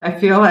I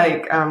feel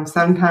like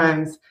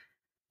sometimes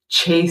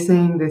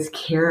chasing this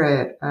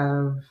carrot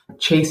of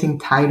chasing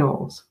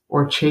titles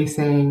or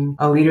chasing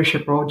a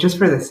leadership role just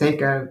for the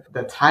sake of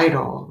the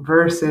title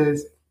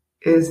versus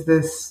is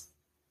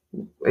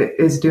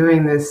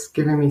doing this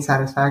giving me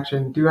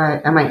satisfaction?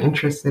 Am I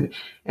interested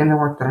in the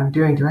work that I'm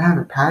doing? Do I have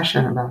a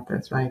passion about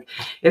this? Like,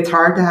 it's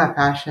hard to have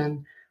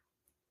passion,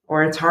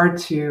 or it's hard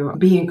to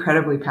be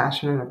incredibly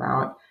passionate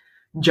about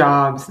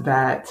jobs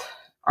that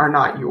are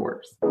not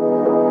yours.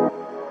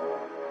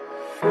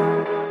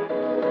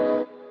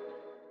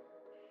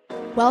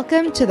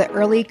 Welcome to the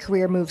Early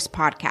Career Moves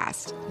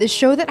podcast, the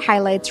show that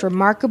highlights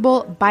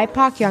remarkable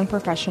BIPOC young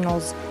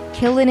professionals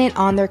killing it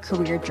on their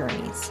career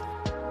journeys.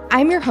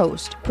 I'm your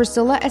host,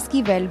 Priscilla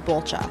Esquivel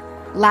Bolcha,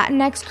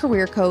 Latinx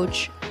career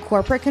coach,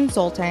 corporate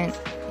consultant,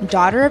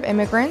 daughter of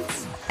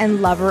immigrants,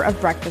 and lover of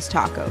breakfast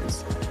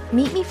tacos.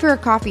 Meet me for a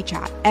coffee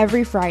chat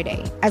every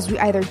Friday as we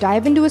either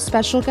dive into a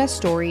special guest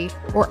story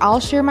or I'll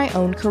share my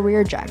own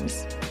career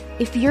gems.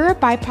 If you're a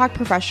BIPOC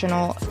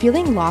professional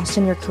feeling lost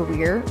in your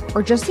career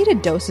or just need a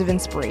dose of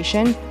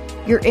inspiration,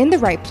 you're in the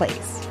right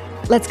place.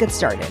 Let's get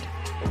started.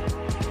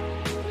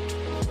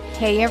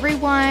 Hey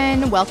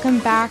everyone, welcome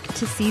back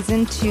to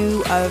season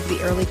 2 of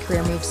the Early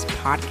Career Moves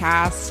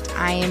podcast.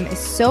 I am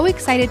so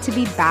excited to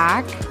be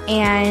back,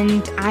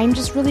 and I'm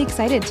just really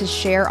excited to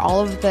share all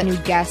of the new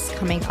guests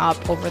coming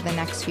up over the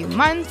next few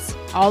months.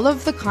 All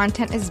of the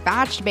content is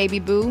batched, baby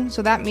boo.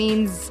 So that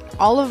means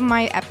all of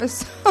my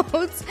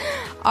episodes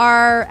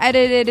are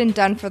edited and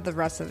done for the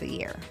rest of the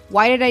year.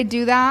 Why did I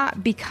do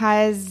that?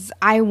 Because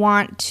I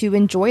want to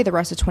enjoy the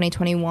rest of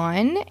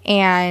 2021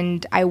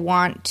 and I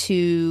want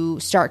to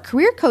start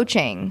career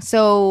coaching.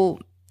 So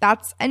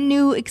that's a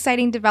new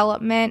exciting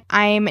development.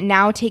 I'm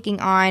now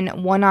taking on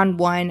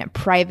one-on-one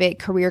private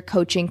career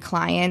coaching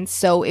clients.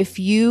 So if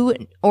you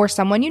or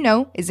someone you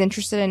know is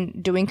interested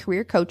in doing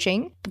career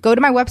coaching, go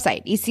to my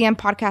website,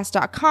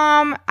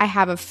 ecmpodcast.com. I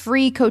have a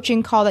free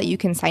coaching call that you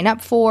can sign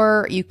up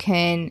for. You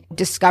can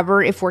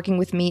discover if working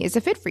with me is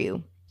a fit for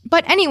you.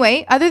 But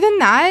anyway, other than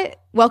that,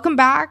 welcome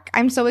back.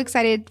 I'm so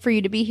excited for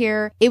you to be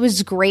here. It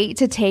was great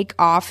to take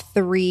off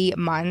 3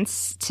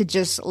 months to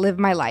just live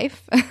my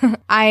life.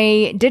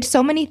 I did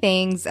so many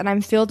things and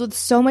I'm filled with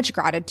so much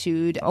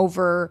gratitude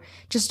over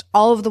just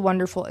all of the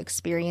wonderful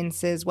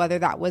experiences, whether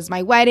that was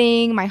my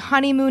wedding, my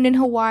honeymoon in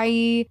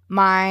Hawaii,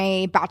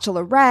 my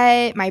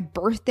bachelorette, my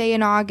birthday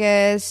in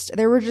August.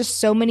 There were just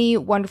so many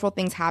wonderful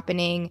things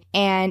happening.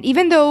 And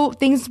even though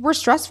things were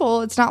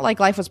stressful, it's not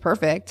like life was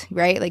perfect,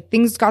 right? Like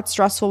things got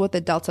stressful with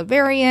the Delta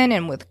variant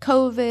and with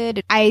COVID.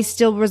 I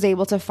still was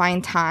able to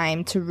find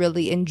time to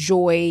really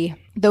enjoy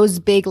those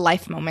big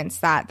life moments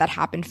that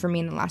happened for me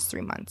in the last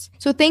 3 months.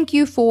 So thank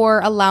you for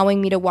allowing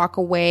me to walk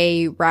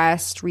away,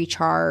 rest,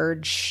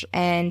 recharge,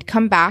 and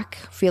come back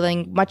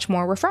feeling much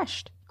more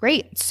refreshed.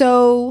 Great.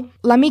 So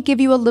let me give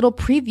you a little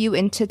preview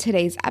into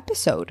today's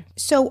episode.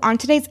 So on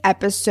today's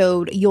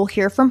episode, you'll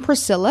hear from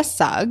Priscilla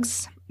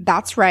Suggs.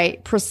 That's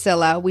right,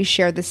 Priscilla. We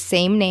share the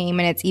same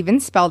name and it's even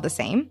spelled the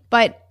same.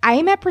 But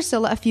I met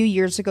Priscilla a few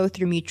years ago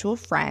through mutual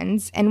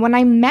friends. And when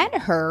I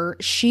met her,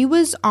 she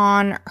was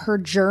on her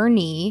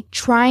journey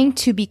trying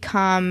to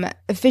become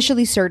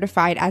officially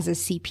certified as a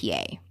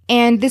CPA.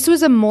 And this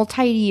was a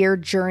multi-year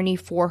journey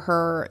for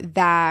her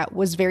that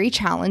was very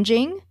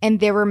challenging. And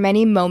there were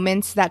many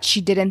moments that she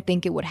didn't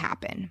think it would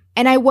happen.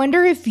 And I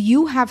wonder if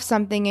you have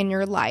something in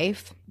your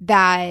life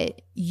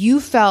that you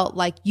felt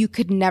like you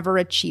could never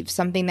achieve,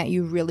 something that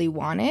you really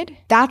wanted.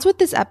 That's what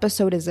this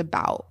episode is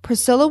about.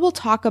 Priscilla will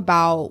talk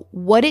about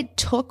what it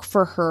took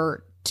for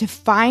her to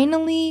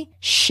finally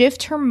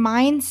shift her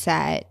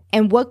mindset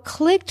and what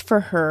clicked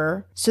for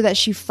her so that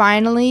she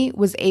finally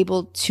was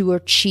able to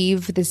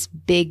achieve this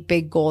big,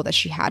 big goal that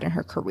she had in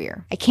her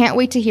career. I can't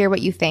wait to hear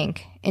what you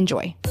think.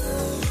 Enjoy.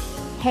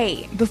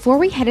 Hey, before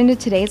we head into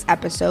today's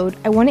episode,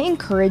 I want to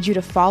encourage you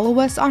to follow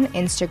us on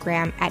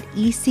Instagram at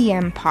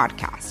ECM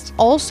Podcast.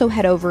 Also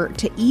head over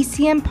to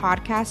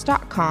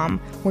ecmpodcast.com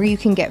where you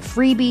can get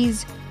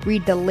freebies,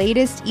 read the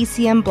latest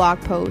ECM blog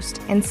post,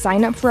 and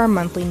sign up for our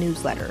monthly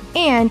newsletter.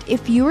 And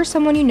if you or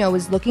someone you know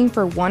is looking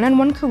for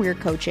one-on-one career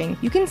coaching,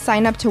 you can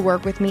sign up to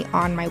work with me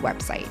on my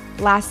website.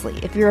 Lastly,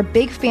 if you're a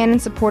big fan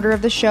and supporter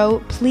of the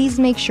show, please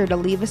make sure to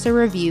leave us a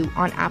review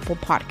on Apple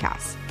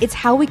Podcasts. It's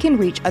how we can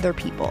reach other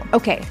people.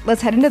 Okay,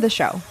 let's head into the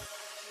show.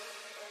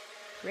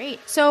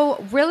 Great.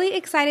 So really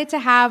excited to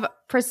have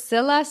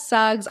Priscilla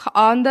Suggs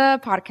on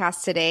the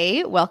podcast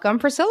today. Welcome,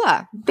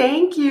 Priscilla.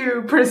 Thank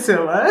you,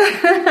 Priscilla.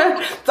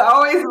 It's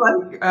always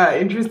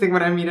interesting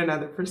when I meet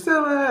another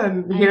Priscilla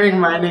and hearing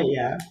my name.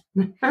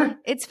 Yeah.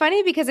 It's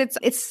funny because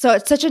it's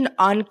such an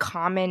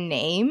uncommon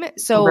name.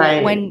 So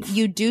when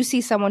you do see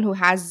someone who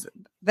has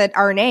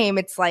our name,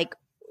 it's like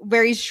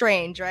very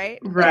strange, right?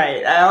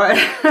 Right.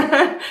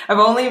 I've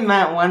only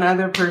met one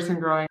other person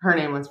growing. Her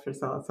name was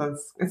Priscilla, so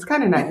it's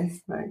kind of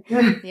nice.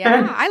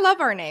 Yeah, I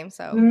love our name.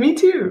 So me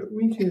too.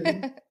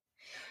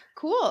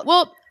 Cool.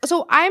 Well,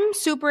 so I'm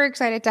super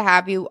excited to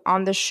have you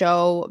on the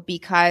show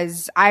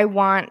because I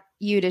want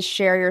you to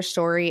share your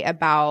story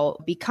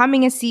about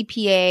becoming a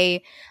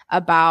CPA,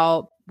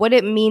 about what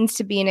it means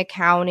to be in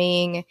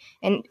accounting.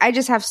 And I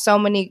just have so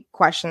many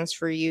questions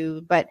for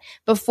you. But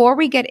before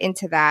we get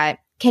into that,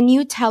 can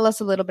you tell us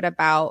a little bit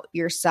about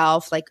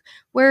yourself? Like,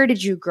 where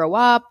did you grow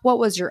up? What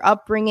was your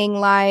upbringing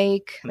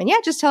like? And yeah,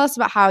 just tell us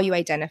about how you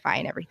identify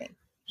and everything.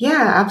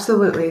 Yeah,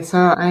 absolutely. So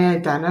I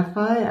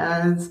identify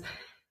as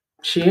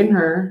she and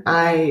her.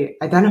 I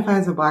identify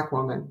as a Black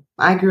woman.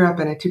 I grew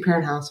up in a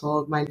two-parent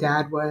household. My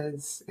dad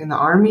was in the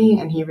Army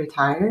and he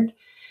retired,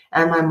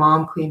 and my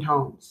mom cleaned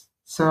homes.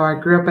 So I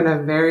grew up in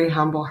a very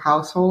humble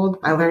household.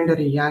 I learned at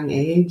a young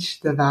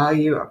age the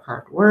value of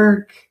hard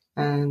work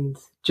and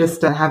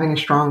just having a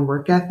strong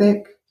work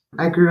ethic.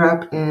 I grew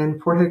up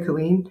in Fort Hood,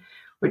 Killeen,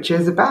 which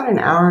is about an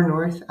hour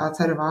north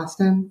outside of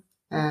Austin.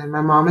 And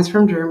my mom is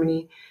from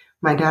Germany.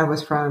 My dad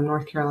was from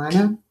North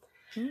Carolina.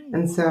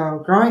 And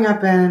so growing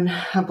up in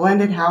a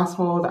blended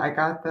household, I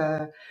got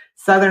the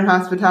Southern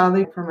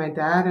hospitality from my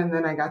dad, and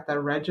then I got the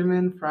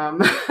regimen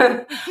from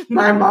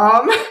my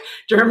mom.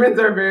 Germans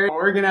are very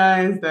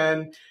organized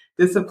and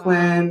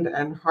disciplined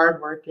and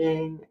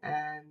hardworking.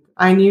 And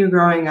I knew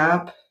growing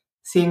up,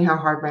 seeing how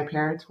hard my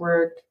parents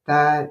worked,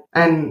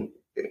 and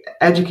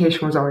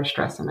education was always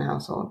stressed in my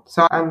household.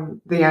 So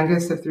I'm the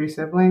youngest of three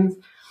siblings,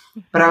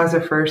 but I was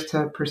the first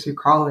to pursue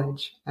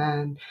college.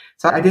 And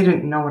so I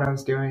didn't know what I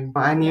was doing.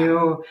 I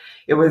knew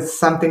it was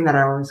something that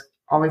I was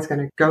always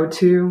going to go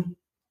to,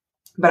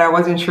 but I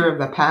wasn't sure of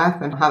the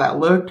path and how that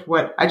looked.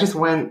 I just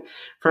went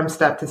from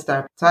step to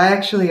step. So I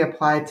actually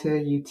applied to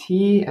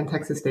UT and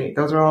Texas State.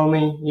 Those were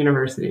only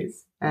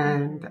universities.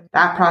 And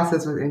that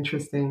process was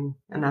interesting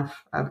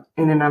enough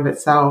in and of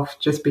itself,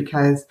 just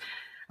because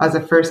I was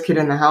the first kid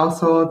in the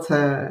household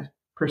to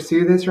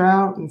pursue this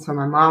route. And so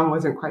my mom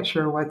wasn't quite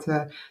sure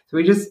so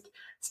we just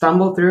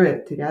stumbled through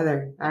it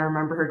together. I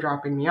remember her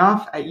dropping me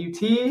off at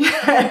UT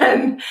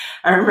and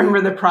I remember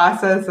the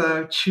process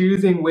of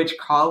choosing which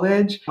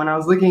college. When I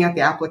was looking at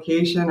the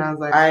application, I was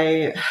like,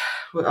 I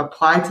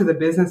applied to the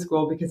business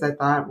school because I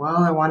thought, well,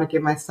 I want to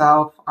give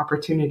myself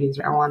opportunities.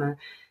 I want to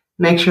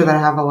make sure that I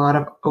have a lot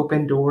of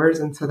open doors.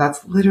 And so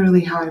that's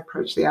literally how I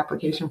approached the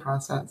application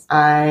process.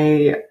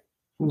 I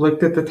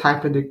looked at the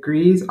type of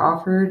degrees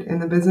offered in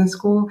the business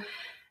school,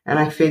 and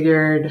I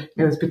figured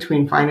it was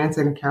between finance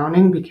and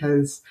accounting,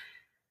 because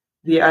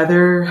the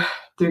other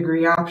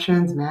degree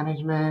options,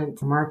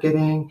 management,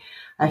 marketing,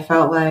 I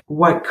felt like,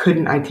 what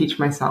couldn't I teach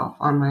myself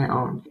on my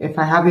own? If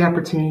I have the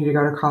opportunity to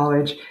go to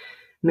college,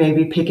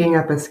 maybe picking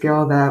up a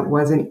skill that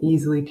wasn't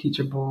easily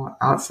teachable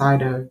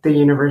outside of the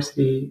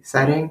university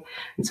setting.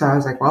 And so I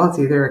was like, well, it's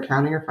either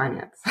accounting or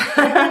finance.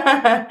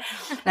 And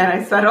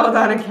I settled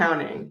on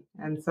accounting.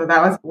 And so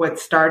that was what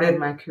started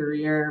my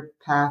career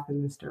path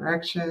in this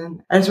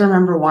direction. I just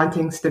remember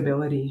wanting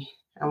stability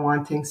and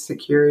wanting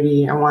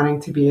security and wanting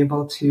to be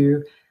able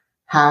to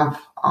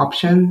have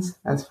options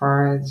as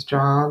far as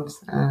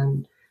jobs.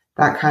 And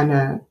that kind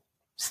of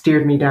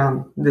steered me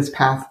down this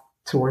path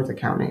towards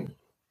accounting.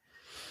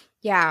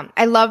 Yeah,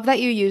 I love that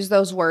you use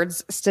those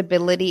words,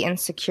 stability and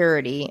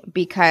security,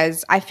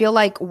 because I feel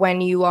like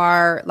when you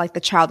are like the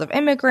child of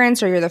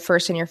immigrants or you're the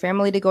first in your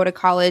family to go to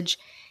college,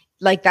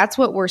 like that's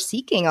what we're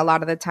seeking a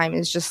lot of the time,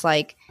 is just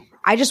like,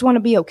 I just want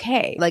to be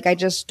okay. Like, I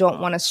just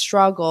don't want to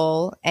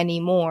struggle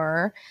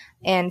anymore.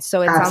 And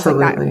so it sounds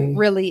like that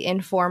really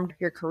informed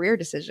your career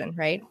decision,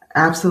 right?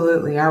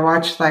 Absolutely. I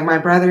watched, like, my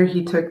brother,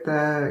 he took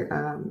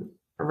the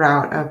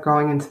route of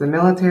going into the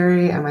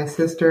military, and my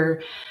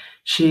sister,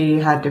 she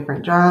had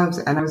different jobs,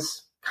 and it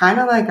was kind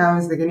of like I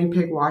was the guinea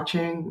pig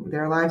watching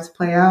their lives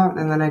play out.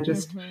 And then I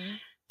just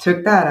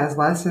took that as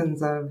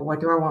lessons of, what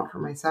do I want for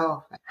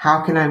myself?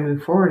 How can I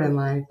move forward in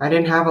life? I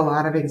didn't have a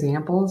lot of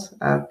examples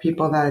of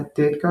people that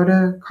did go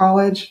to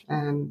college.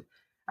 And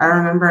I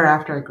remember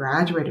after I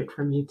graduated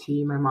from UT,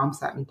 my mom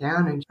sat me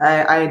down, and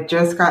I had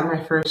just gotten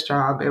my first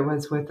job. It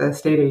was with a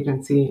state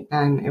agency,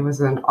 and it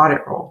was an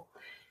audit role.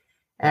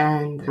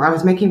 And I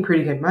was making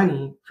pretty good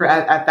money.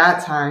 At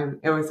that time,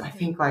 it was, I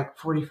think, like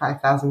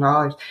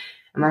 $45,000.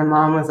 And my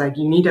mom was like,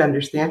 you need to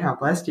understand how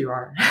blessed you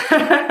are.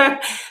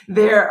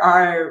 There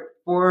are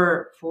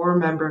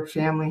four-member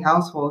family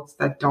households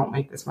that don't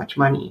make this much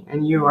money.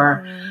 And you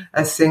are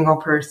a single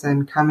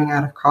person coming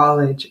out of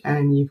college,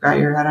 and you've got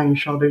your head on your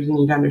shoulders. You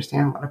need to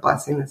understand what a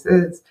blessing this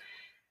is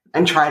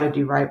and try to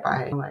do right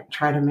by it. Like,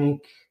 try to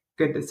make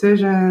good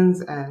decisions.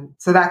 And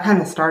so that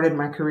kind of started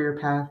my career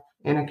path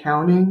in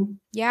accounting.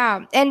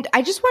 Yeah. And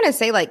I just want to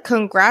say, like,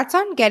 congrats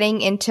on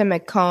getting into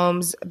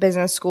Macomb's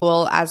business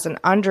school as an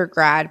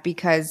undergrad,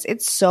 because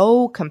it's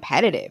so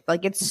competitive.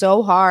 Like, it's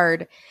so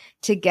hard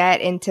to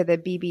get into the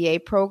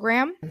BBA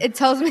program. It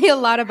tells me a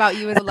lot about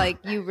you, as like,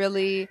 you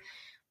really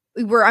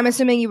were, I'm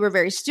assuming you were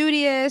very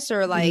studious,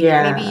 or like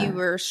maybe you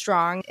were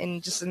strong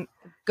and just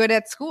good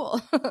at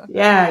school.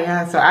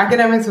 Yeah. So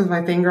academics was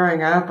my thing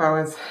growing up. I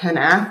was an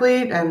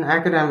athlete and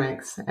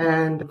academics.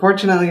 And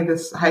fortunately,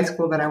 this high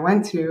school that I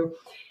went to,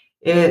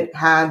 it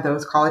had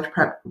those college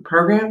prep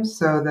programs.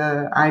 So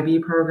the IB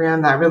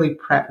program that really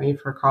prepped me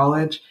for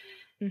college.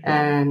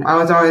 And I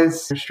was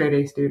always a straight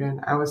A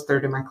student. I was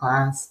third in my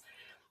class.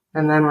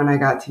 And then when I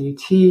got to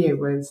UT, it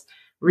was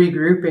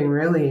regrouping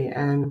really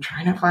and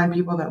trying to find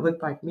people that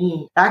looked like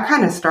me. That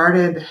kind of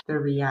started the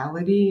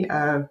reality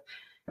of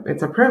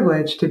it's a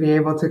privilege to be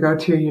able to go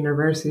to a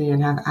university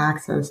and have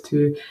access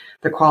to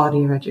the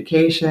quality of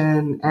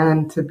education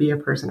and to be a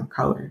person of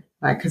color.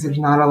 Like, because there's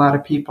not a lot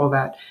of people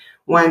that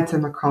went to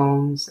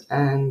Macombs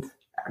and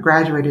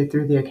graduated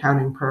through the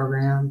accounting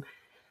program.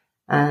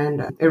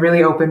 And it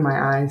really opened my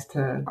eyes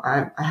to,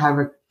 I have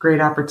a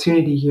great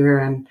opportunity here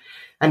and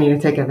I need to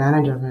take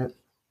advantage of it.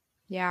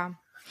 Yeah.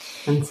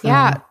 And so,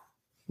 yeah.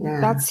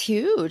 That's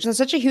huge. That's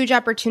such a huge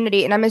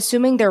opportunity. And I'm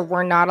assuming there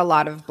were not a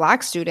lot of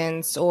Black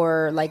students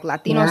or like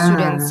Latino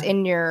students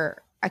in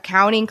your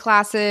accounting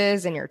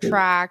classes and your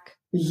track.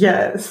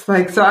 Yes.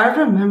 Like, so I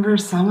remember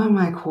some of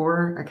my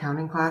core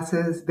accounting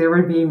classes, there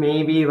would be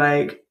maybe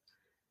like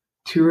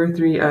 2 or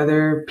 3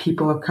 other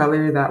people of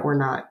color that were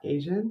not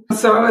Asian.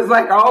 So it was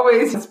like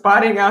always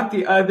spotting out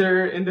the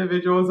other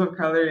individuals of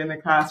color in the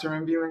classroom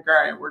and being like, all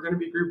right, we're going to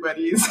be group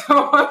buddies.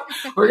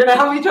 We're going to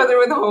help each other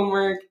with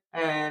homework.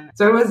 And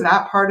so it was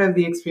that part of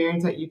the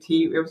experience at UT.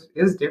 It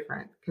was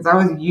different because I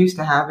was used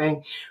to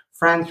having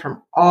friends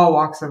from all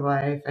walks of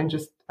life and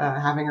just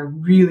having a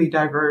really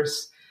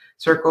diverse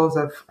circles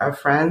of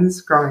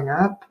friends growing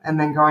up, and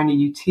then going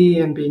to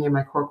UT and being in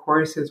my core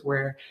courses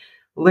where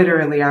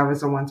literally I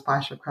was the one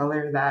splash of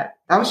color that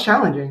was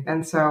challenging.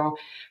 And so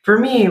for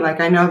me, like,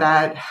 I know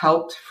that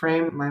helped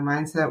frame my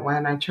mindset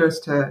when I chose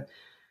to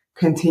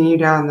continue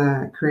down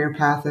the career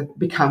path of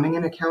becoming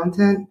an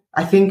accountant.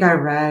 I think I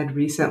read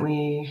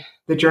recently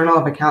the Journal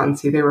of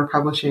Accountancy, they were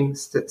publishing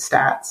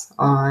stats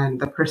on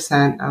the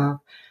percent of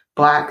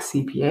Black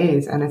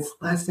CPAs, and it's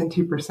less than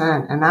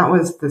 2%. And that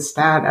was the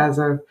stat as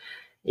of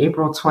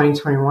April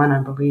 2021, I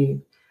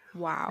believe.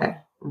 Wow.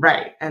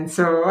 Right. And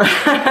so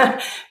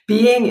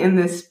being in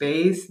this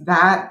space,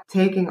 that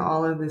taking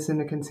all of this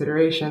into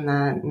consideration,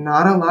 that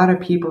not a lot of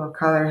people of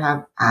color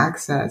have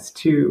access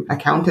to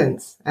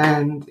accountants.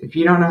 And if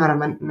you don't know how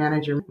to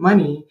manage your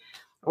money,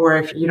 or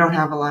if you don't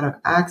have a lot of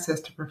access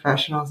to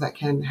professionals that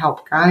can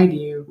help guide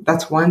you,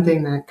 that's one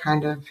thing that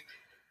kind of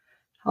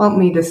helped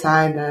me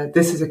decide that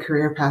this is a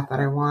career path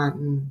that I want,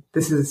 and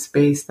this is a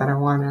space that I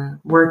want to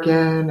work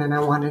in. And I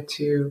wanted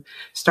to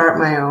start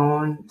my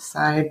own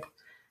side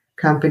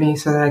company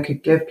so that I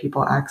could give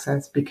people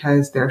access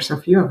because there are so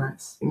few of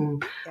us.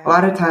 And a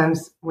lot of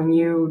times when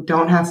you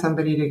don't have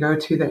somebody to go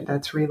to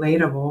that's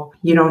relatable,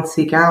 you don't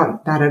seek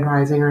out that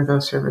advising or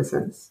those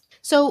services.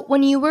 So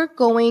when you were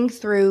going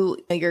through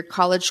your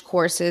college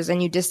courses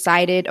and you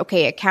decided,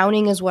 okay,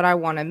 accounting is what I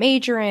want to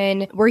major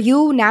in, were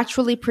you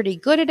naturally pretty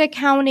good at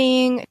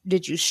accounting?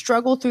 Did you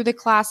struggle through the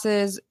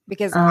classes?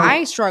 Because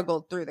I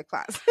struggled through the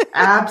class.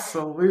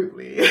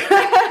 Absolutely.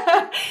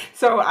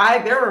 So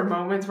there were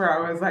moments where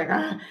I was like,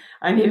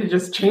 I need to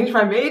just change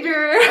my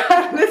major.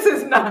 This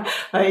is not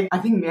like, I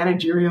think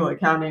managerial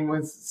accounting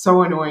was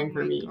so annoying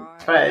for me.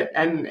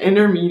 And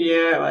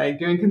intermediate, like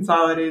doing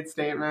consolidated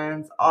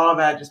statements, all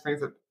that just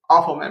brings up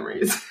awful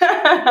memories.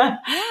 Yeah.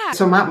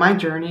 So my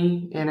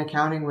journey in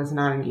accounting was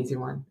not an easy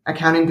one.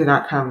 Accounting did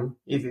not come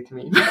easy to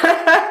me.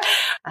 I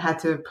had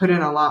to put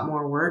in a lot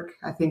more work,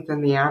 I think,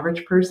 than the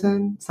average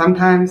person.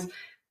 Sometimes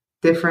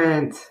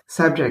different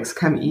subjects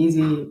come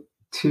easy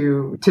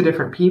to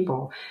different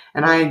people.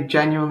 And I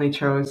genuinely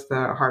chose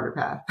the harder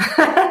path.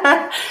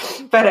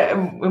 But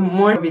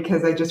more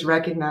because I just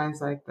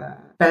recognize like the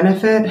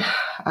benefit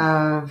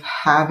of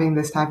having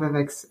this type of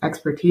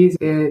expertise.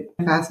 It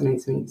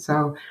fascinates me.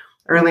 So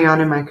early on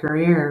in my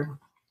career,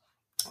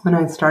 when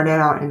I started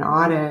out in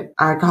audit,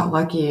 I got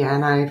lucky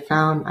and I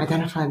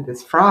identified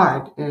this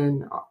fraud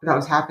that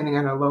was happening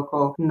at a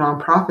local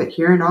nonprofit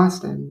here in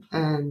Austin.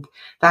 And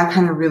that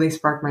kind of really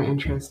sparked my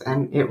interest.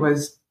 And it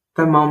was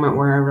the moment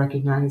where I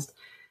recognized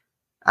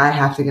I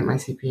have to get my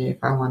CPA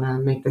if I want to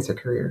make this a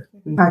career.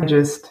 I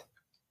just,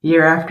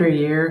 year after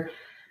year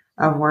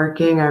of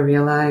working, I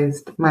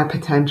realized my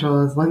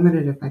potential is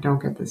limited if I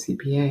don't get the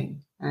CPA.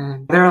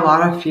 And there are a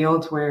lot of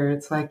fields where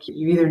it's like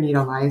you either need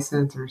a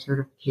license or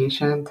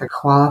certification to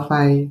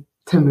qualify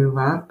to move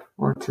up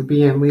or to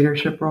be in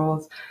leadership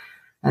roles.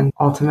 And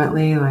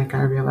ultimately, like,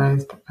 I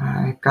realized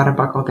I got to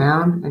buckle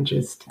down and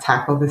just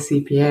tackle the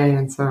CPA.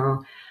 And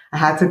so I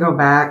had to go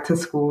back to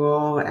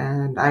school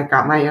and I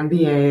got my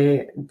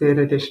MBA, did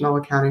additional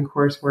accounting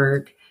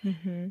coursework,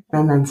 and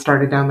then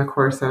started down the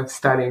course of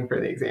studying for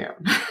the exam,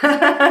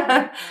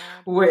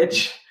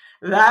 which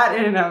that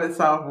in and of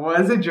itself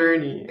was a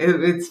journey.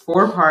 It's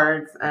 4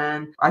 parts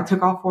and I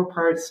took all 4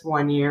 parts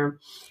one year.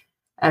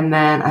 And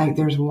then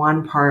there's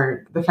one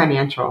part, the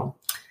financial,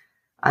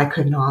 I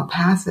could not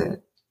pass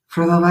it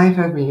for the life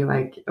of me.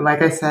 Like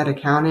I said,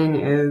 accounting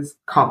is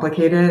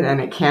complicated and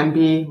it can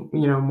be,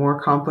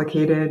 more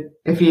complicated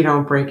if you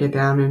don't break it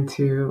down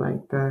into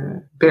like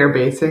the bare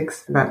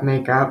basics that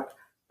make up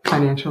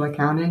financial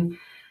accounting.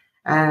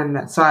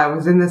 And so I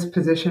was in this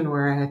position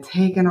where I had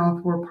taken all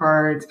 4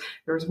 parts.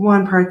 There was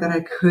one part that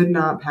I could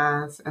not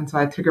pass. And so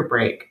I took a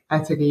break. I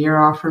took a year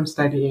off from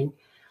studying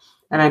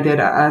and I did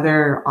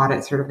other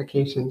audit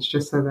certifications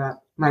just so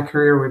that my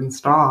career wouldn't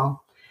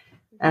stall.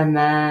 And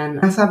then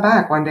I sat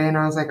back one day and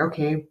I was like,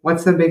 okay,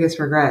 what's the biggest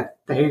regret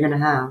that you're going to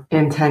have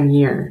in 10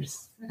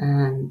 years?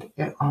 And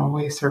it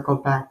always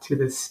circled back to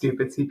this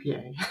stupid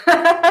CPA.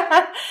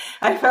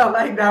 I felt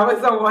like that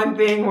was the one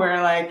thing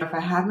where, like, if I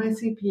had my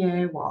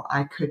CPA, well,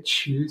 I could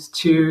choose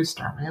to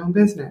start my own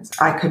business.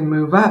 I could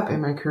move up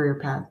in my career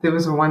path. It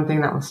was the one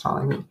thing that was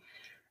stalling me.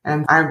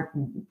 And I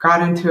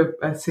got into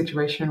a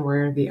situation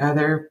where the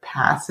other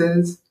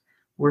passes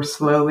were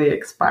slowly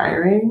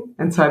expiring.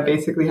 And so I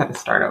basically had to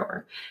start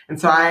over. And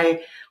so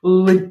I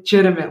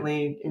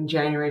legitimately, in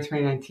January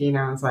 2019,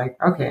 I was like,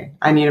 okay,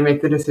 I need to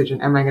make the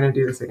decision. Am I going to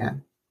do this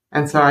again?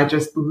 And so I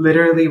just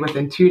literally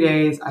within 2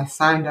 days, I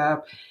signed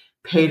up,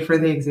 paid for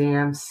the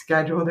exam,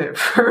 scheduled it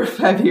for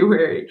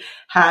February,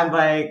 had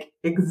like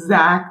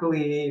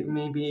exactly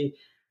maybe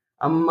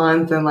a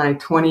month and like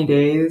 20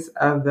 days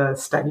of the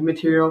study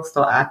material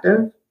still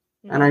active.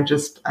 And I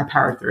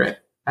powered through it.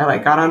 I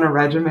like got on a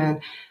regimen.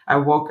 I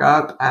woke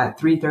up at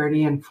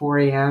 3:30 and 4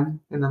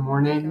 a.m. in the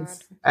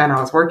mornings and I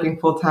was working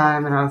full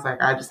time and I was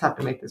like, I just have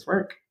to make this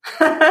work.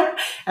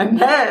 And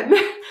then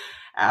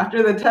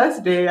after the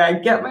test day, I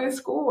get my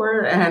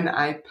score and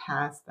I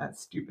passed that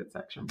stupid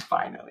section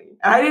finally.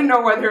 And I didn't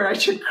know whether I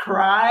should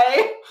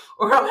cry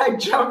or like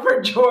jump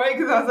for joy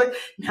because I was like,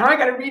 now I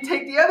got to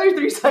retake the other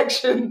 3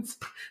 sections.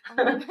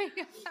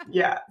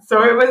 Yeah.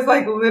 So it was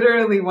like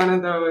literally one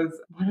of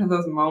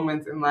those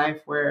moments in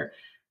life where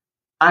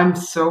I'm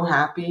so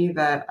happy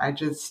that I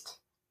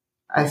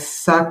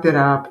sucked it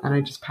up and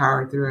I just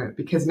powered through it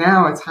because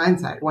now it's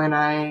hindsight. When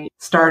I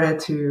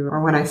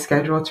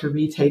scheduled to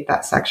retake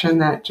that section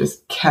that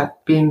just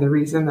kept being the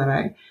reason that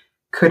I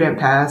couldn't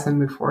pass and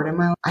move forward in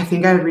my life, I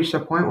think I had reached a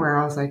point where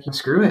I was like,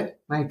 screw it.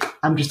 Like,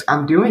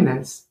 I'm doing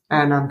this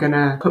and I'm going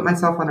to put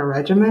myself on a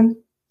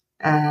regimen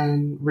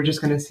and we're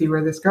just going to see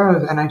where this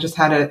goes. And I just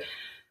had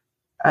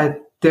a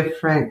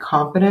different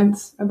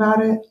confidence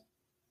about it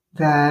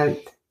that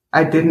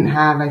I didn't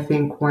have, I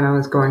think, when I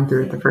was going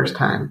through it the first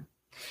time.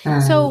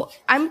 So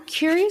I'm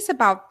curious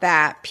about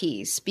that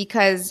piece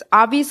because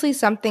obviously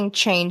something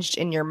changed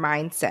in your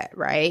mindset,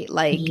 right?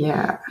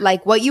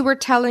 Like what you were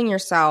telling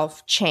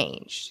yourself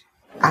changed.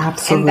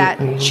 Absolutely.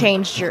 And that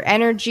changed your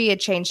energy. It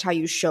changed how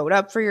you showed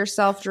up for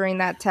yourself during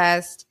that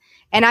test.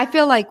 And I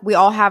feel like we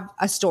all have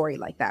a story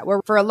like that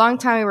where for a long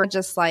time we were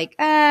just like,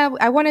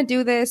 I want to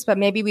do this, but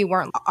maybe we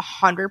weren't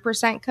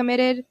 100%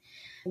 committed.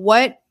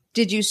 What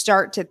did you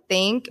start to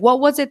think? What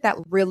was it that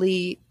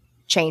really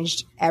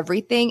changed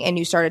everything and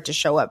you started to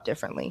show up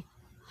differently?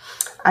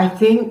 I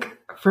think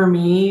for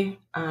me,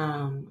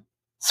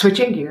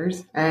 switching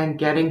gears and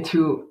getting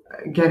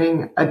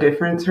a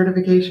different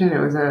certification, it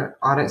was an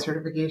audit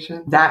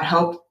certification, that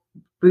helped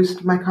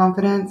boost my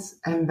confidence.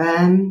 And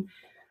then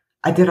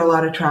I did a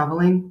lot of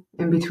traveling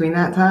in between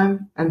that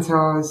time. And so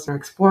I was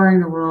exploring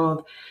the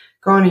world,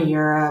 going to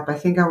Europe. I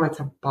think I went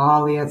to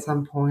Bali at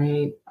some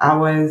point. I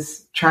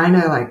was trying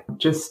to like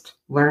just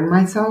learn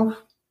myself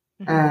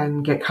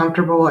and get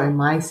comfortable in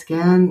my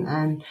skin.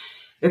 And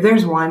if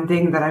there's one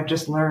thing that I've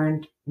just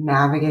learned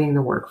navigating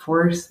the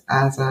workforce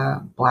as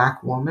a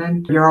Black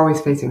woman, you're always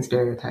facing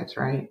stereotypes,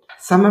 right?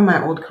 Some of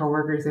my old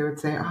coworkers, they would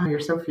say, oh, you're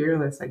so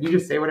fearless. Like you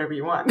just say whatever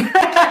you want.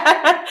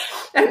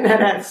 And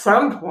then at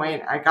some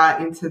point I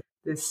got into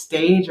this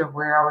stage of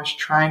where I was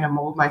trying to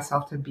mold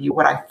myself to be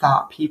what I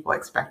thought people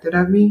expected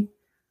of me.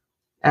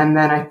 And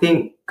then I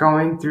think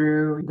going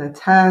through the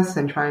tests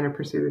and trying to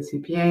pursue the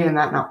CPA and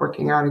that not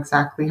working out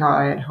exactly how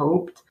I had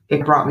hoped,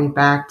 it brought me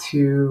back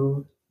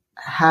to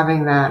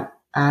having that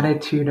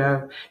attitude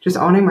of just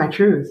owning my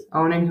truth,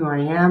 owning who I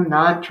am,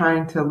 not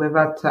trying to live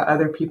up to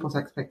other people's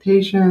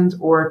expectations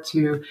or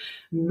to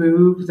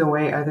move the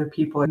way other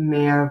people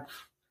may have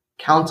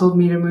counseled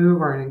me to move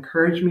or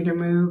encouraged me to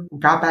move.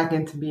 Got back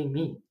into being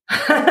me.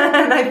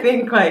 And I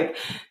think like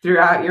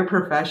throughout your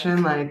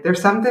profession, like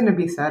there's something to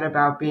be said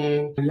about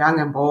being young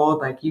and bold,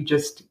 like you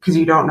just, because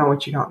you don't know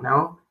what you don't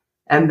know.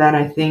 And then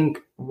I think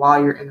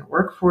while you're in the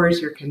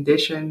workforce, you're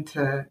conditioned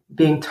to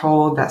being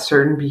told that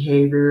certain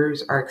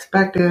behaviors are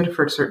expected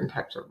for certain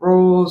types of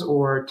roles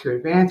or to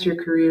advance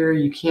your career.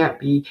 You can't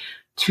be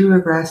too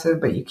aggressive,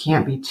 but you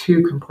can't be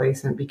too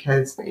complacent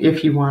because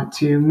if you want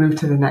to move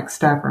to the next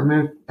step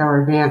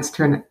or advance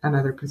to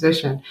another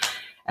position,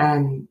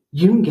 and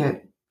you can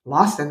get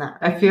lost in that.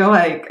 I feel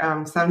like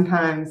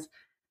sometimes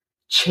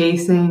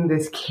chasing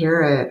this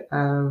carrot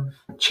of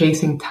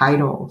chasing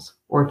titles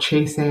or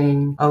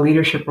chasing a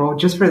leadership role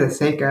just for the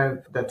sake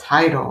of the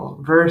title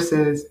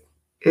versus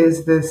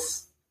is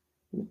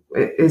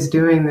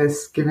doing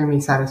this giving me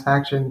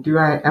satisfaction?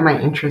 Am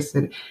I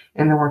interested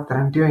in the work that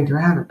I'm doing? Do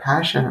I have a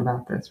passion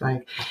about this?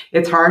 Like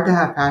it's hard to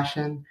have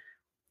passion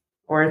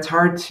or it's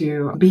hard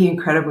to be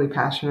incredibly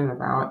passionate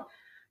about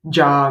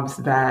jobs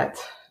that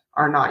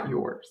are not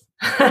yours.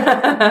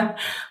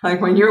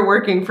 Like when you're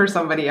working for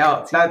somebody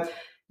else,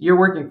 you're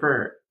working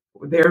for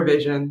their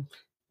vision,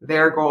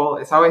 their goal.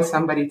 It's always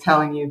somebody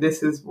telling you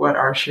this is what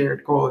our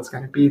shared goal is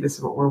going to be. This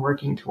is what we're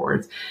working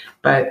towards.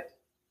 But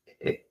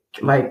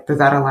does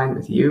that align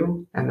with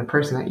you and the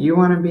person that you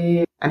want to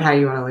be and how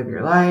you want to live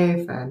your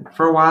life? And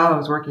for a while I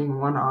was working in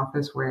one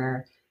office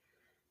where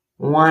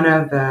one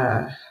of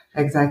the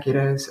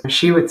executives,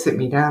 she would sit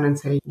me down and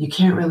say, you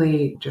can't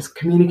really just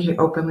communicate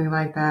openly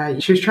like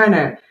that. She was trying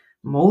to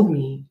mold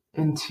me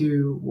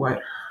into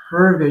what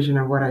her vision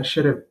of what I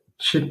should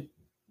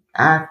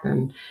act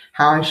and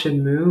how I should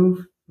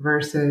move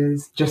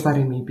versus just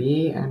letting me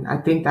be. And I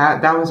think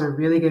that was a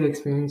really good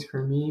experience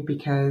for me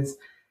because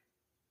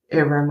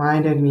it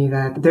reminded me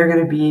that there are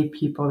going to be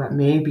people that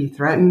may be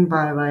threatened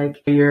by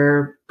like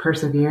your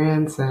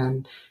perseverance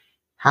and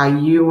how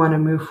you want to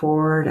move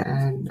forward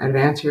and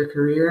advance your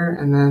career.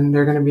 And then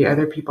there are going to be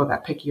other people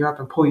that pick you up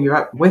and pull you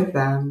up with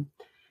them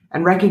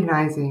and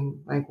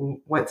recognizing like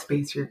what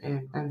space you're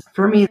in. And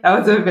for me, that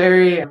was a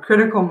very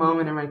critical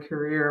moment in my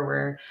career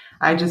where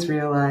I just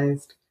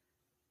realized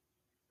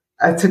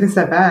I took a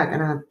step back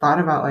and I thought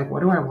about like,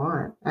 what do I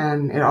want?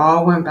 And it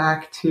all went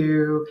back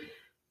to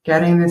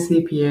getting the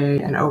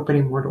CPA and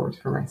opening more doors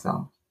for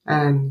myself.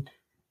 And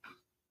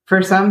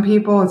for some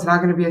people, it's not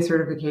going to be a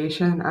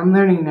certification. I'm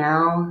learning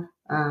now,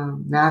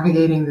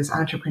 navigating this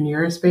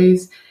entrepreneur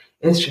space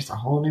is just a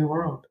whole new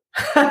world.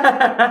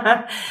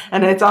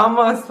 And it's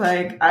almost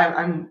like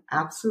I'm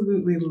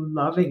absolutely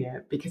loving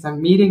it because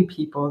I'm meeting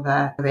people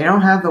that they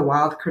don't have the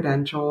wild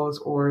credentials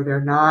or they're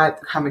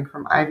not coming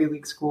from Ivy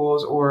League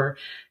schools or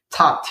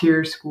top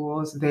tier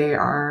schools. They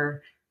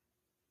are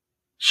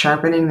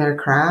sharpening their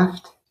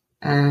craft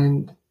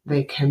and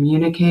they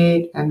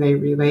communicate and they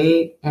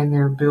relate and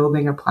they're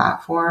building a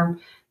platform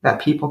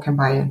that people can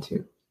buy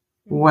into,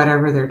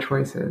 whatever their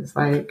choice is.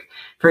 Like,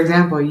 for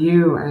example,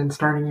 you and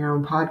starting your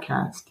own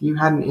podcast, you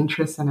had an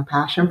interest and a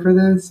passion for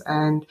this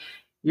and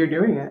you're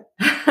doing it.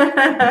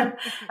 And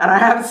I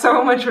have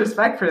so much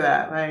respect for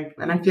that. Like,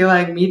 and I feel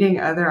like meeting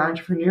other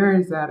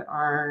entrepreneurs that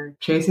are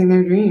chasing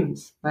their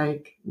dreams,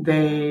 like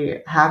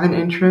they have an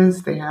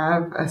interest, they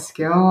have a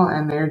skill,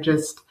 and they're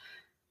just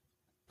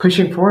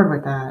pushing forward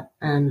with that.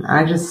 And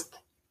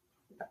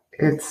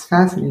it's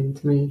fascinating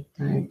to me.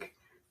 Like,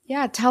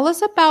 yeah, tell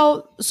us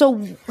about, so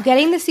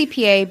getting the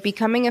CPA,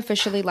 becoming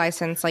officially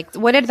licensed, like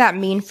what did that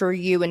mean for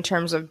you in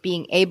terms of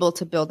being able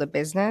to build a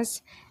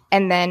business?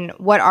 And then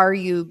what are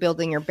you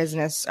building your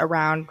business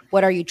around?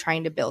 What are you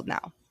trying to build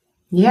now?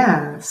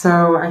 Yeah.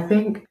 So I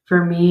think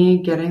for me,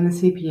 getting the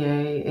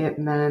CPA, it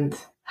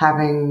meant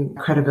having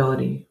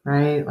credibility,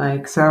 right?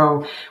 Like,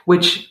 so,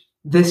 which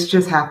this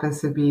just happens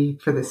to be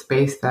for the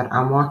space that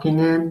I'm walking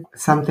in,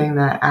 something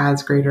that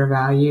adds greater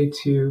value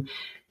to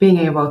being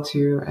able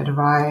to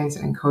advise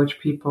and coach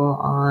people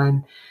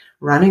on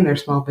running their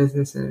small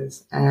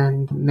businesses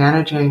and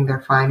managing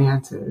their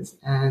finances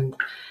and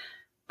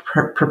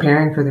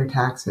preparing for their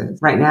taxes.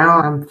 Right now,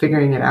 I'm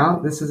figuring it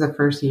out. This is the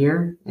first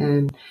year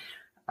in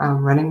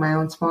running my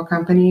own small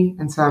company.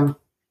 And so I'm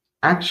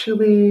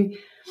actually,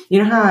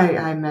 you know how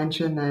I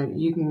mentioned that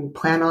you can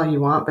plan all you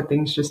want, but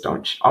things just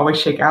don't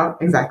always shake out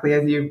exactly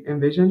as you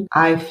envision.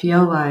 I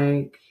feel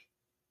like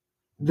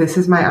this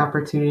is my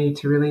opportunity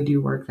to really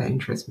do work that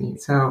interests me.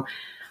 So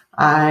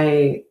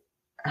I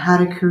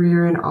had a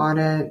career in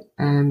audit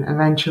and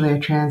eventually I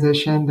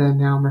transitioned and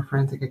now I'm a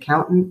forensic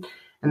accountant.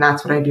 And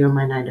that's what I do in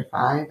my 9 to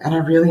 5. And I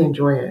really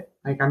enjoy it.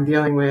 Like I'm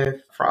dealing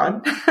with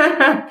fraud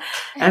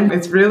and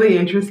it's really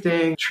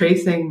interesting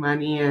tracing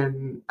money.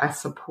 And I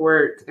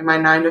support in my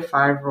 9 to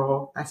 5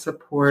 role, I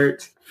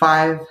support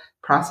 5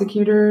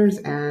 prosecutors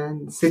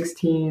and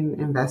 16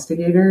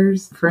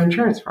 investigators for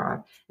insurance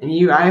fraud.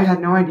 And I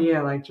had no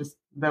idea, like just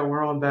the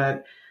world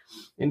that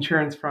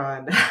insurance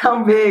fraud,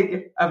 how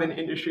big of an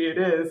industry it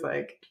is.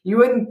 Like you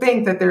wouldn't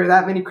think that there are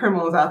that many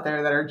criminals out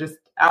there that are just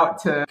out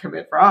to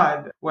commit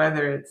fraud,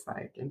 whether it's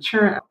like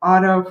insurance,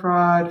 auto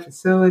fraud,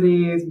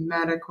 facilities,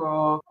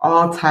 medical,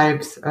 all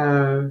types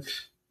of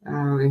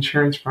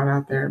insurance fraud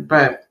out there.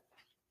 But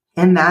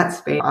in that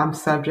space, I'm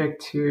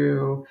subject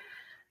to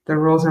the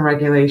rules and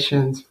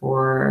regulations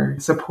for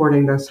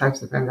supporting those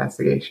types of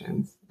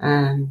investigations.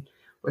 And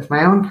with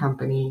my own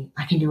company,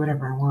 I can do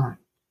whatever I want.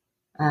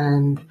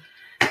 And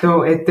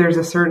so there's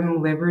a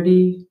certain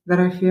liberty that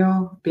I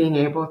feel being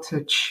able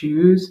to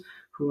choose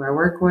who I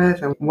work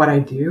with and what I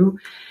do.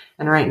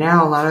 And right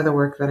now, a lot of the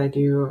work that I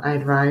do, I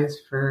advise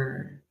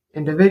for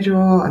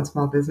individual and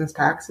small business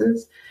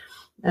taxes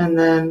and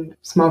then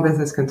small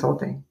business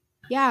consulting.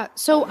 Yeah.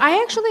 So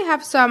I actually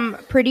have some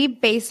pretty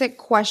basic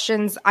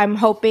questions I'm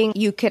hoping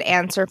you could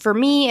answer for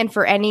me and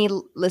for any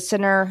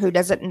listener who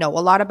doesn't know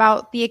a lot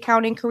about the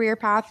accounting career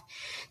path.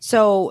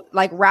 So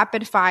like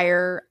rapid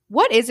fire,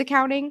 what is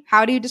accounting?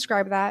 How do you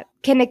describe that?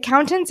 Can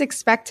accountants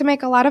expect to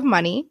make a lot of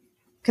money?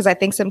 Because I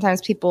think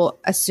sometimes people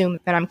assume,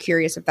 and I'm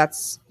curious if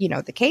that's,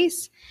 the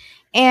case.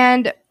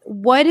 And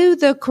what do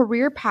the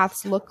career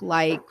paths look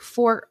like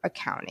for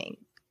accounting?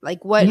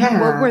 Like what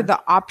were the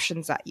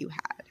options that you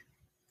had?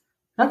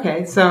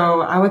 Okay,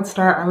 so I would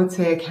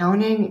say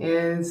accounting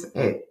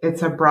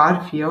it's a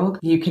broad field.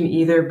 You can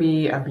either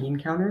be a bean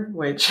counter,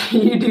 which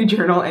you do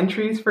journal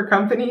entries for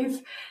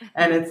companies,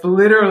 and it's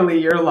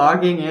literally you're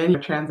logging in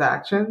your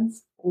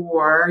transactions,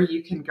 or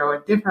you can go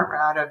a different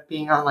route of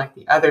being on like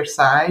the other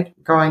side,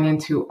 going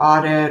into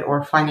audit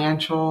or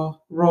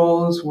financial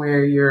roles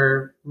where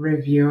you're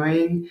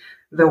reviewing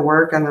the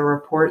work and the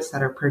reports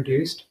that are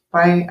produced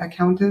by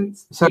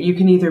accountants. So you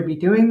can either be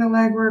doing the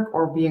legwork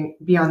or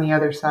be on the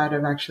other side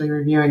of actually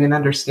reviewing and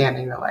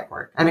understanding the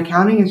legwork. And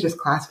accounting is just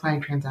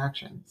classifying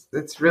transactions.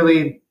 It's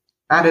really,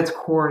 at its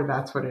core,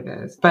 that's what it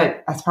is.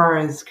 But as far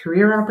as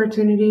career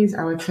opportunities,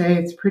 I would say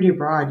it's pretty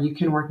broad. You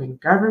can work in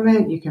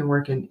government, you can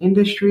work in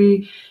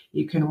industry,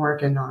 you can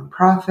work in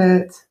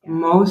nonprofits.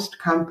 Most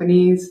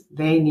companies,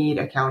 they need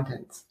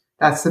accountants.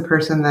 That's the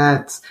person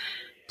that's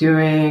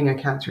doing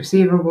accounts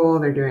receivable,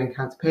 they're doing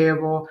accounts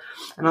payable.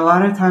 And a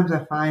lot of times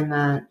I find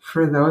that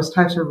for those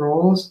types of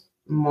roles,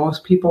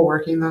 most people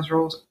working those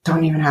roles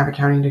don't even have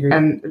accounting degrees.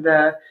 And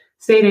the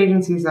state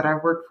agencies that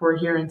I've worked for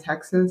here in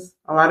Texas,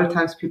 a lot of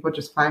times people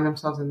just find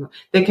themselves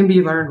they can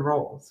be learned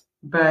roles,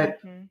 but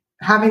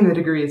having the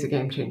degree is a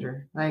game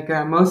changer. Like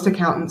most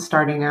accountants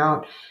starting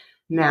out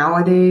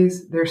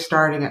nowadays, they're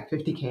starting at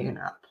 $50K and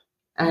up.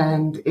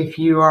 And if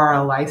you are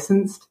a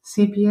licensed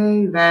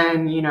CPA,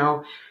 then,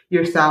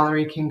 your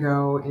salary can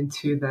go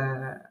into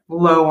the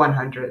low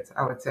 100s,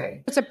 I would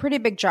say. It's a pretty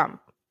big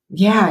jump.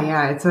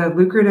 Yeah. It's a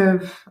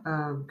lucrative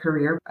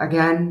career.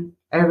 Again,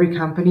 every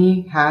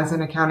company has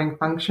an accounting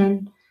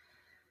function.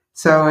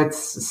 So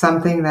it's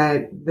something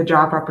that the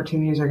job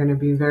opportunities are going to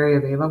be very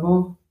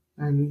available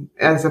and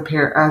as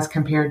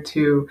compared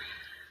to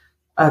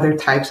other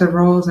types of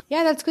roles.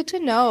 Yeah, that's good to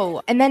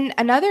know. And then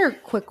another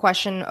quick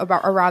question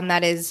around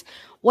that is,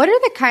 what are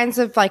the kinds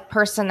of like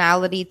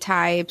personality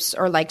types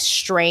or like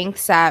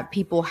strengths that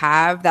people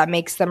have that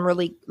makes them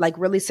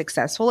really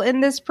successful in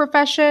this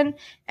profession?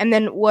 And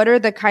then what are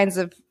the kinds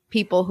of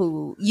people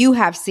who you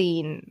have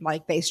seen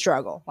like they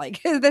struggle?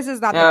 Like this is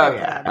not the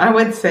fit for them. I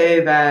would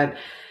say that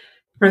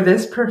for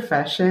this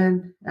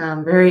profession,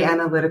 very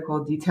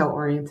analytical,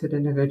 detail-oriented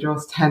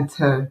individuals tend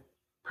to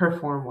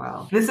perform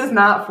well. This is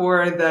not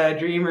for the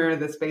dreamer,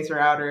 the spacer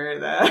outer,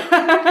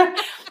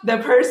 the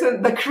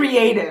person, the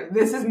creative.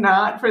 This is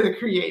not for the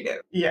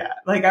creative. Yeah.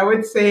 Like I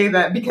would say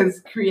that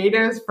because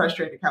creatives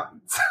frustrate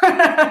accountants.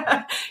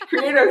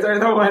 Creatives are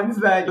the ones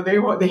that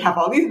they have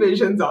all these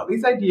visions, all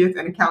these ideas,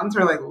 and accountants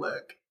are like,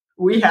 look,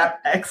 we have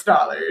X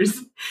dollars.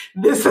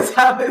 This is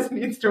how this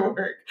needs to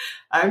work.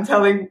 I'm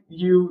telling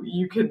you,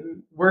 you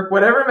can work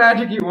whatever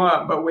magic you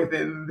want, but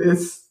within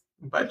this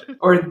budget,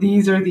 or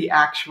these are the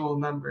actual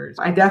numbers.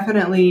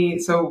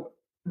 So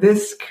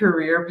this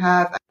career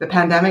path, the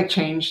pandemic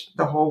changed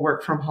the whole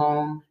work from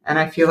home. And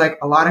I feel like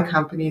a lot of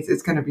companies,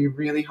 it's going to be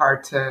really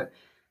hard to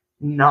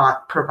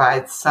not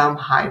provide some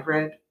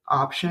hybrid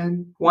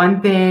option.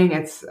 One thing,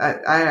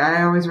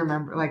 I always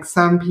remember, like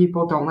some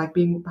people don't like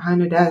being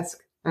behind a desk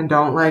and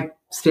don't like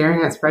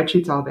staring at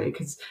spreadsheets all day,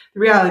 because the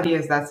reality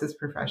is that's this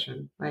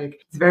profession.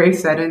 Like it's very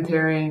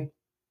sedentary.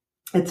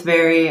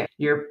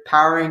 You're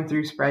powering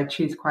through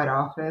spreadsheets quite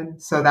often.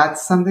 So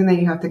that's something that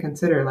you have to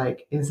consider.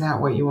 Like, is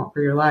that what you want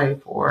for your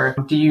life? Or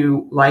do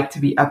you like to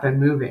be up and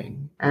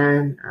moving?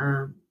 And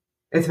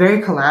it's very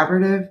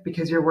collaborative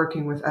because you're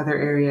working with other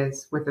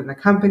areas within the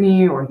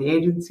company or the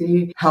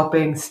agency,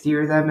 helping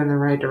steer them in the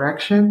right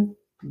direction,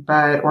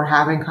 or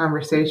having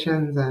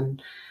conversations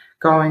and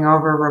going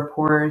over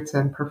reports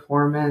and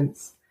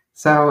performance.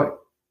 So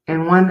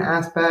in one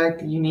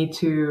aspect, you need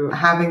to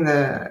having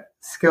the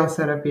skill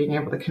set of being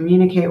able to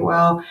communicate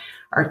well,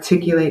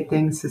 articulate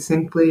things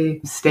succinctly,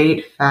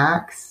 state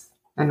facts,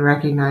 and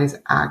recognize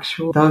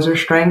those are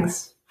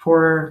strengths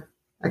for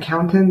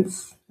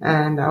accountants.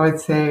 And I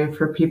would say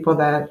for people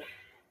that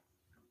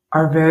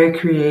are very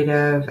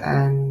creative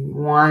and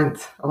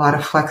want a lot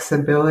of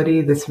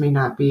flexibility, this may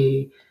not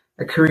be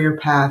a career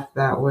path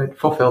that would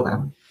fulfill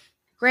them.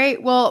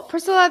 Great. Well,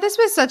 Priscilla, this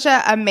was such an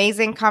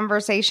amazing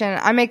conversation.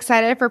 I'm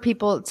excited for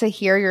people to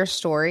hear your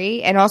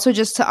story and also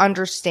just to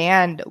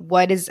understand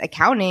what is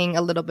accounting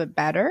a little bit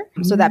better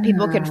so that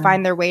people can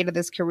find their way to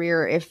this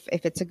career if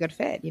it's a good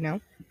fit,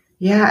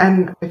 Yeah.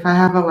 And if I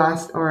have a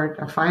last or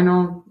a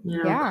final,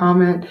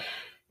 comment,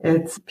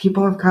 it's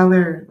people of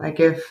color. Like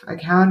if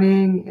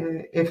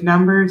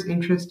numbers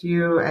interest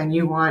you and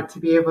you want to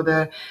be able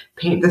to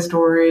paint the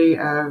story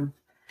of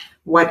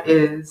what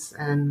is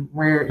and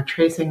where you're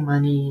tracing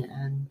money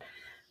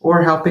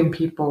or helping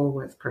people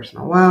with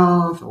personal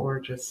wealth or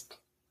just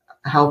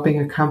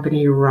helping a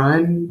company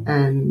run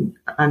and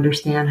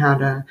understand how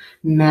to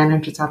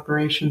manage its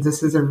operations.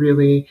 This is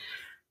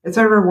it's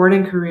a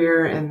rewarding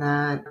career in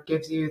that it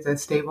gives you the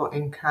stable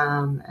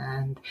income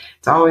and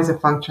it's always a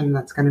function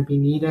that's going to be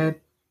needed.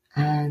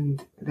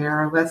 And there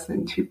are less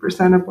than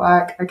 2% of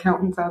Black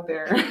accountants out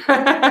there.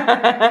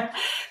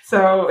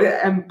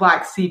 And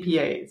Black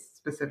CPAs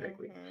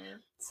specifically. Mm-hmm.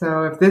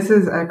 So if this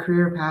is a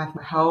career path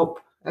to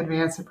help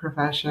advance the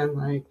profession,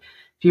 like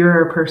if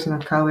you're a person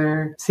of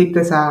color, seek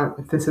this out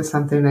if this is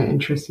something that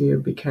interests you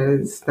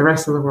because the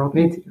rest of the world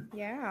needs you.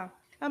 Yeah.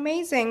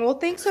 Amazing. Well,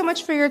 thanks so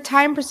much for your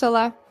time,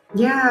 Priscilla.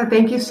 Yeah,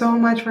 thank you so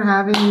much for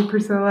having me,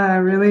 Priscilla. I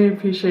really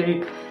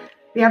appreciate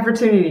the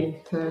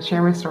opportunity to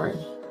share my story.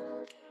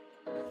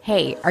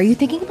 Hey, are you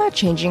thinking about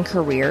changing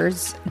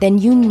careers? Then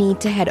you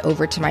need to head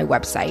over to my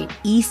website,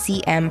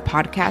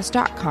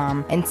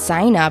 ecmpodcast.com, and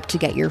sign up to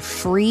get your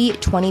free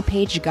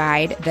 20-page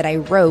guide that I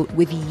wrote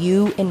with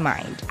you in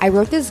mind. I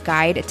wrote this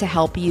guide to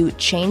help you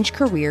change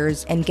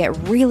careers and get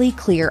really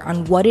clear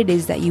on what it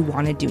is that you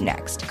want to do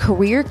next.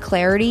 Career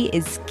clarity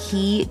is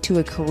key to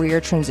a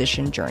career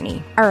transition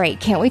journey. All right,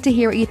 can't wait to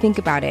hear what you think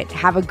about it.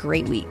 Have a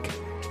great week.